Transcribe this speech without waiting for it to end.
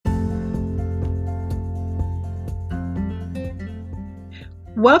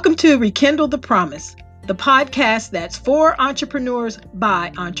Welcome to Rekindle the Promise, the podcast that's for entrepreneurs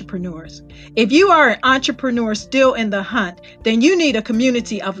by entrepreneurs. If you are an entrepreneur still in the hunt, then you need a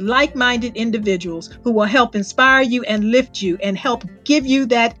community of like-minded individuals who will help inspire you and lift you and help give you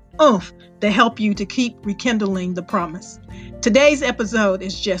that oomph to help you to keep rekindling the promise. Today's episode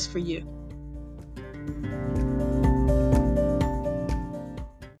is just for you.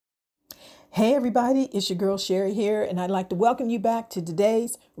 Hey everybody, it's your girl Sherry here, and I'd like to welcome you back to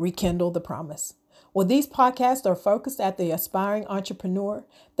today's Rekindle the Promise. Well, these podcasts are focused at the aspiring entrepreneur,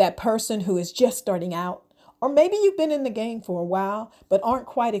 that person who is just starting out, or maybe you've been in the game for a while, but aren't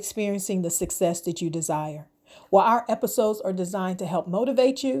quite experiencing the success that you desire. Well, our episodes are designed to help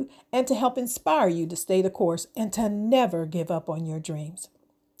motivate you and to help inspire you to stay the course and to never give up on your dreams.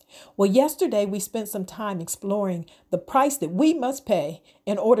 Well, yesterday we spent some time exploring the price that we must pay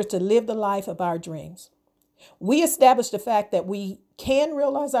in order to live the life of our dreams. We established the fact that we can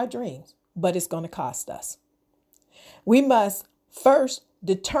realize our dreams, but it's going to cost us. We must first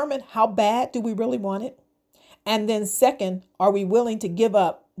determine how bad do we really want it? And then second, are we willing to give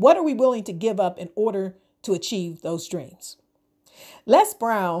up? What are we willing to give up in order to achieve those dreams? Les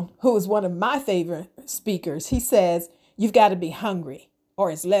Brown, who is one of my favorite speakers, he says, you've got to be hungry. Or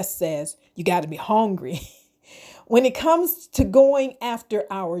as Les says, you got to be hungry. When it comes to going after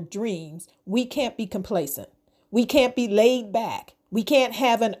our dreams, we can't be complacent. We can't be laid back. We can't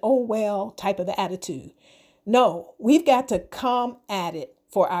have an oh well type of attitude. No, we've got to come at it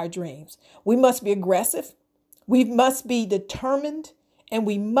for our dreams. We must be aggressive. We must be determined, and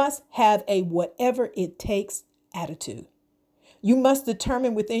we must have a whatever it takes attitude. You must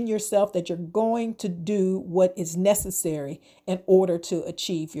determine within yourself that you're going to do what is necessary in order to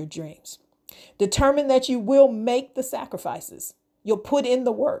achieve your dreams. Determine that you will make the sacrifices. You'll put in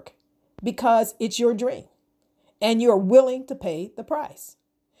the work because it's your dream and you're willing to pay the price.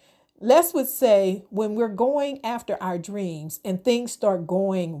 Les would say when we're going after our dreams and things start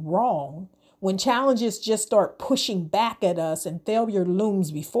going wrong, when challenges just start pushing back at us and failure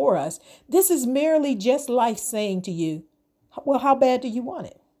looms before us, this is merely just life saying to you, well, how bad do you want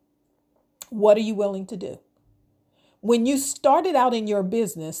it? What are you willing to do? When you started out in your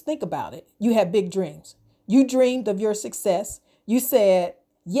business, think about it. You had big dreams. You dreamed of your success. You said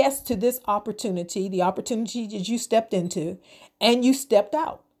yes to this opportunity, the opportunity that you stepped into, and you stepped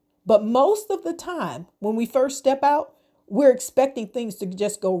out. But most of the time, when we first step out, we're expecting things to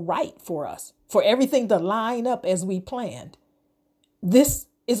just go right for us, for everything to line up as we planned. This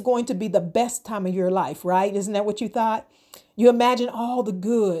is going to be the best time of your life, right? Isn't that what you thought? You imagine all the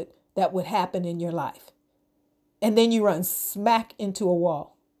good that would happen in your life. And then you run smack into a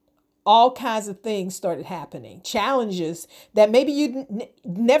wall. All kinds of things started happening. Challenges that maybe you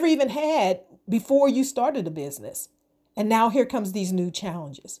never even had before you started a business. And now here comes these new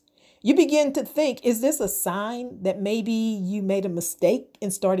challenges. You begin to think, is this a sign that maybe you made a mistake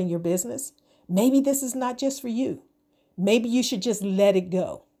in starting your business? Maybe this is not just for you. Maybe you should just let it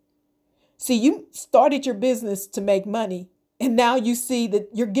go. See, you started your business to make money, and now you see that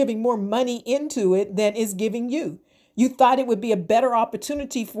you're giving more money into it than it's giving you. You thought it would be a better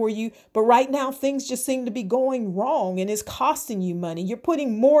opportunity for you, but right now things just seem to be going wrong and it's costing you money. You're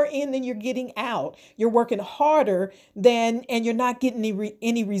putting more in than you're getting out. You're working harder and you're not getting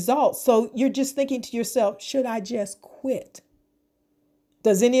any results. So you're just thinking to yourself, should I just quit?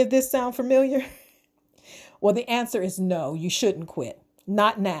 Does any of this sound familiar? Well, the answer is no, you shouldn't quit.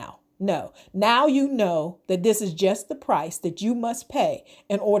 Not now. No. Now you know that this is just the price that you must pay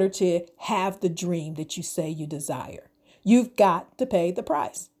in order to have the dream that you say you desire. You've got to pay the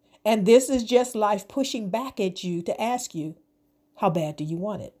price. And this is just life pushing back at you to ask you, how bad do you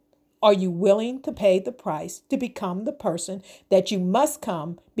want it? Are you willing to pay the price to become the person that you must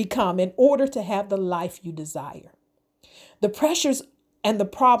become in order to have the life you desire? The pressures and the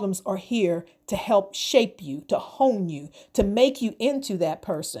problems are here to help shape you, to hone you, to make you into that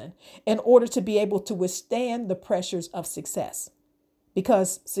person in order to be able to withstand the pressures of success.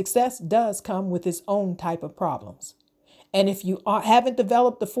 Because success does come with its own type of problems. And if you haven't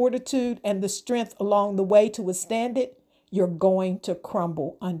developed the fortitude and the strength along the way to withstand it, you're going to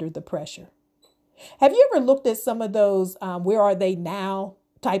crumble under the pressure. Have you ever looked at some of those where are they now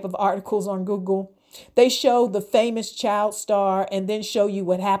type of articles on Google? They show the famous child star and then show you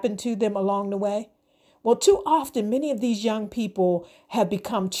what happened to them along the way. Well, too often, many of these young people have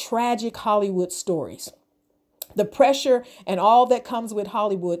become tragic Hollywood stories. The pressure and all that comes with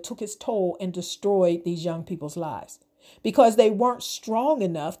Hollywood took its toll and destroyed these young people's lives. because they weren't strong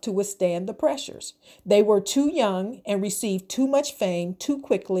enough to withstand the pressures. They were too young and received too much fame too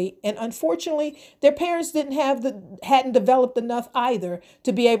quickly, and unfortunately, their parents hadn't developed enough either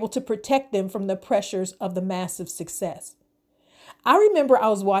to be able to protect them from the pressures of the massive success. I remember I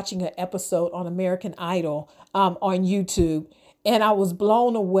was watching an episode on American Idol on YouTube, and I was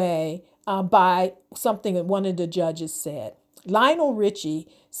blown away by something that one of the judges said. Lionel Richie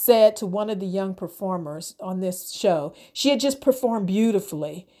said to one of the young performers on this show, she had just performed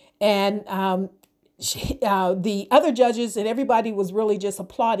beautifully. And the other judges and everybody was really just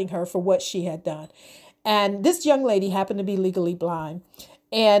applauding her for what she had done. And this young lady happened to be legally blind.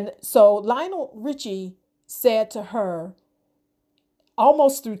 And so Lionel Richie said to her,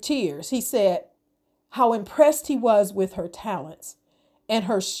 almost through tears, he said how impressed he was with her talents and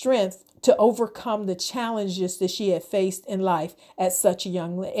her strength to overcome the challenges that she had faced in life at such a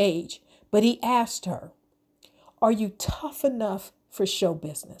young age. But he asked her, "Are you tough enough for show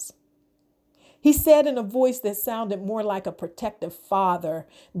business?" He said in a voice that sounded more like a protective father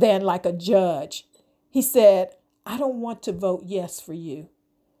than like a judge. He said, "I don't want to vote yes for you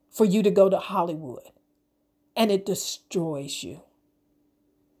to go to Hollywood, and it destroys you."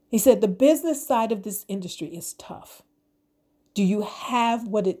 He said, "The business side of this industry is tough. Do you have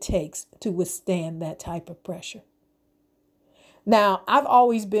what it takes to withstand that type of pressure?" Now, I've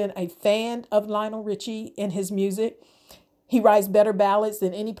always been a fan of Lionel Richie and his music. He writes better ballads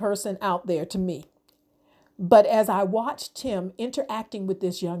than any person out there to me. But as I watched him interacting with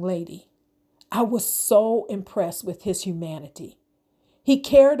this young lady, I was so impressed with his humanity. He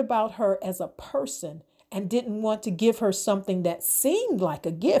cared about her as a person and didn't want to give her something that seemed like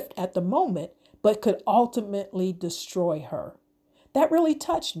a gift at the moment, but could ultimately destroy her. That really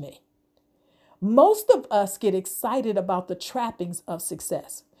touched me. Most of us get excited about the trappings of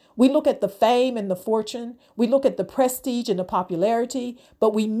success. We look at the fame and the fortune. We look at the prestige and the popularity,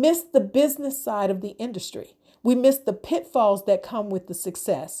 but we miss the business side of the industry. We miss the pitfalls that come with the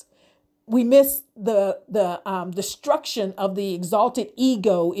success. We miss the destruction of the exalted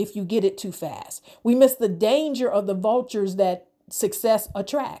ego if you get it too fast. We miss the danger of the vultures that success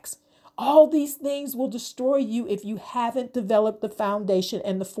attracts. All these things will destroy you if you haven't developed the foundation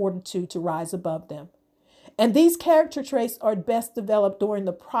and the fortitude to rise above them. And these character traits are best developed during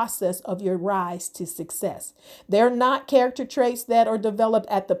the process of your rise to success. They're not character traits that are developed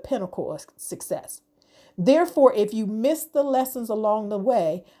at the pinnacle of success. Therefore, if you miss the lessons along the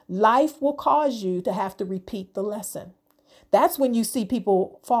way, life will cause you to have to repeat the lesson. That's when you see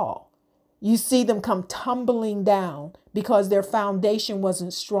people fall. You see them come tumbling down because their foundation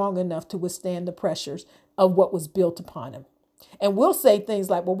wasn't strong enough to withstand the pressures of what was built upon them. And we'll say things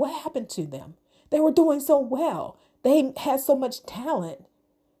like, well, what happened to them? They were doing so well. They had so much talent.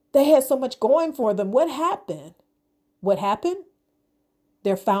 They had so much going for them. What happened? What happened?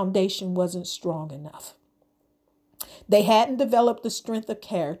 Their foundation wasn't strong enough. They hadn't developed the strength of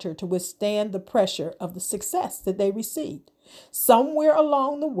character to withstand the pressure of the success that they received. Somewhere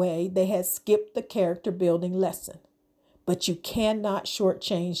along the way, they had skipped the character building lesson. But you cannot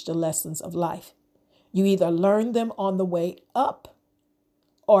shortchange the lessons of life. You either learn them on the way up,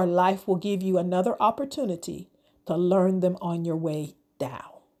 or life will give you another opportunity to learn them on your way down.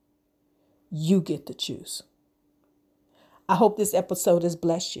 You get to choose. I hope this episode has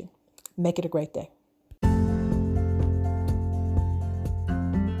blessed you. Make it a great day.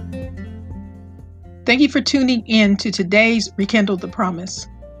 Thank you for tuning in to today's Rekindle the Promise.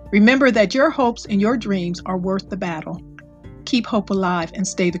 Remember that your hopes and your dreams are worth the battle. Keep hope alive and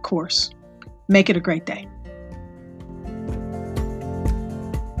stay the course. Make it a great day.